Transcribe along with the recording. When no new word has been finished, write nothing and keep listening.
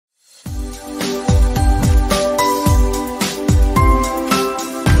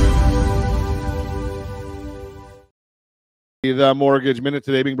The Mortgage Minute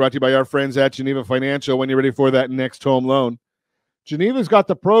today being brought to you by our friends at Geneva Financial. When you're ready for that next home loan, Geneva's got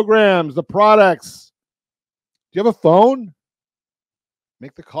the programs, the products. Do you have a phone?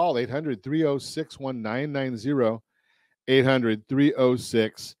 Make the call, 800-306-1990,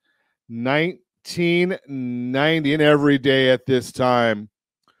 800-306-1990. And every day at this time,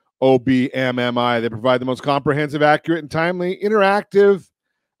 OBMMI, they provide the most comprehensive, accurate, and timely interactive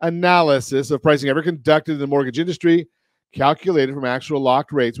analysis of pricing ever conducted in the mortgage industry, calculated from actual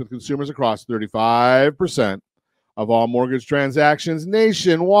locked rates with consumers across 35% of all mortgage transactions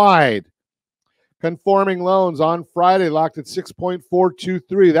nationwide. Conforming loans on Friday locked at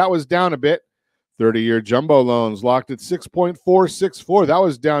 6.423. That was down a bit. 30-year jumbo loans locked at 6.464. That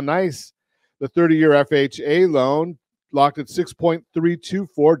was down nice. The 30-year FHA loan locked at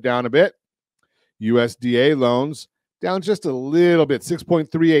 6.324, down a bit. USDA loans down just a little bit.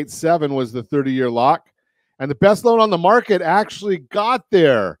 6.387 was the 30-year lock. And the best loan on the market actually got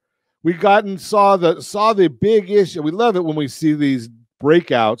there. We saw the big issue. We love it when we see these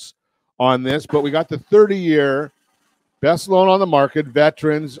breakouts on this, but we got the 30-year best loan on the market.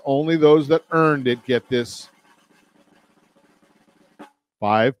 Veterans, only those that earned it get this.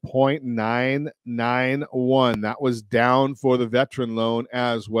 5.991. That was down for the veteran loan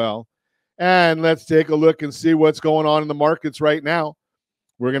as well. And let's take a look and see what's going on in the markets right now.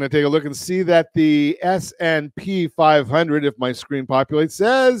 We're going to take a look and see that the S&P 500, if my screen populates,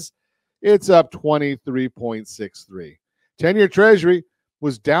 says it's up 23.63. 10-year Treasury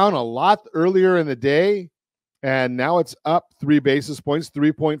was down a lot earlier in the day, and now it's up 3 basis points.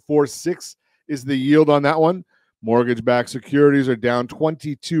 3.46 is the yield on that one. Mortgage-backed securities are down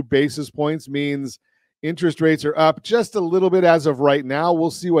 22 basis points, means interest rates are up just a little bit as of right now. We'll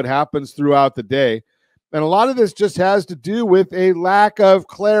see what happens throughout the day. And a lot of this just has to do with a lack of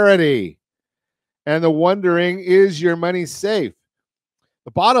clarity. And the wondering, is your money safe?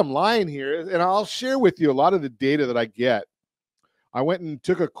 The bottom line here is, and I'll share with you a lot of the data that I get. I went and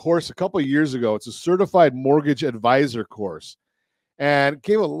took a course a couple of years ago. It's a certified mortgage advisor course. And it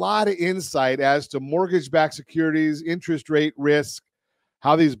gave a lot of insight as to mortgage-backed securities, interest rate risk,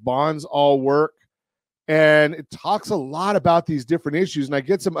 how these bonds all work. And it talks a lot about these different issues. And I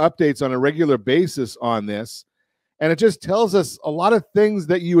get some updates on a regular basis on this. And it just tells us a lot of things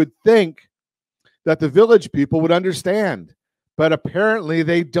that you would think that the village people would understand. But apparently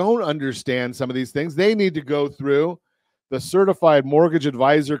they don't understand some of these things. They need to go through the certified mortgage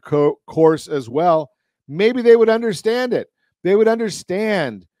advisor course as well. Maybe they would understand it. They would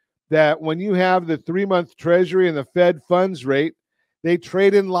understand that when you have the 3-month Treasury and the Fed funds rate, they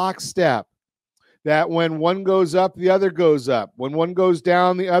trade in lockstep. That when one goes up, the other goes up. When one goes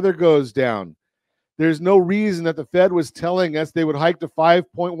down, the other goes down. There's no reason that the Fed was telling us they would hike to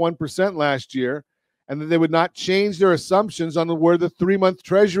 5.1% last year and that they would not change their assumptions on where the 3-month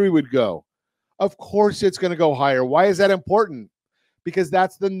Treasury would go. Of course it's going to go higher. Why is that important? Because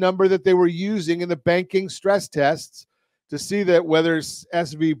that's the number that they were using in the banking stress tests to see that whether it's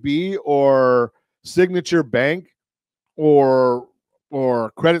SVB or Signature Bank or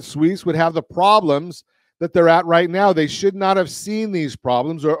Credit Suisse would have the problems that they're at right now. They should not have seen these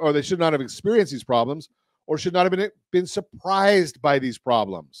problems, or they should not have experienced these problems, or should not have been surprised by these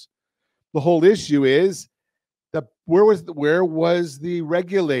problems. The whole issue is where was the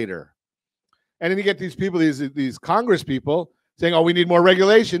regulator? And then you get these people, these Congress people saying, oh, we need more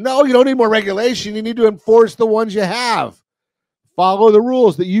regulation. No, you don't need more regulation. You need to enforce the ones you have. Follow the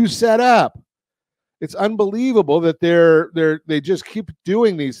rules that you set up. It's unbelievable that they just keep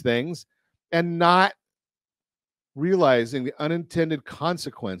doing these things and not realizing the unintended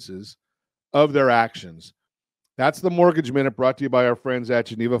consequences of their actions. That's the Mortgage Minute, brought to you by our friends at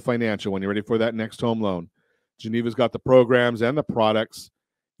Geneva Financial. When you're ready for that next home loan, Geneva's got the programs and the products.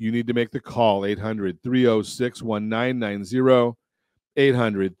 You need to make the call, 800-306-1990,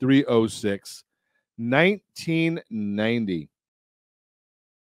 800-306-1990.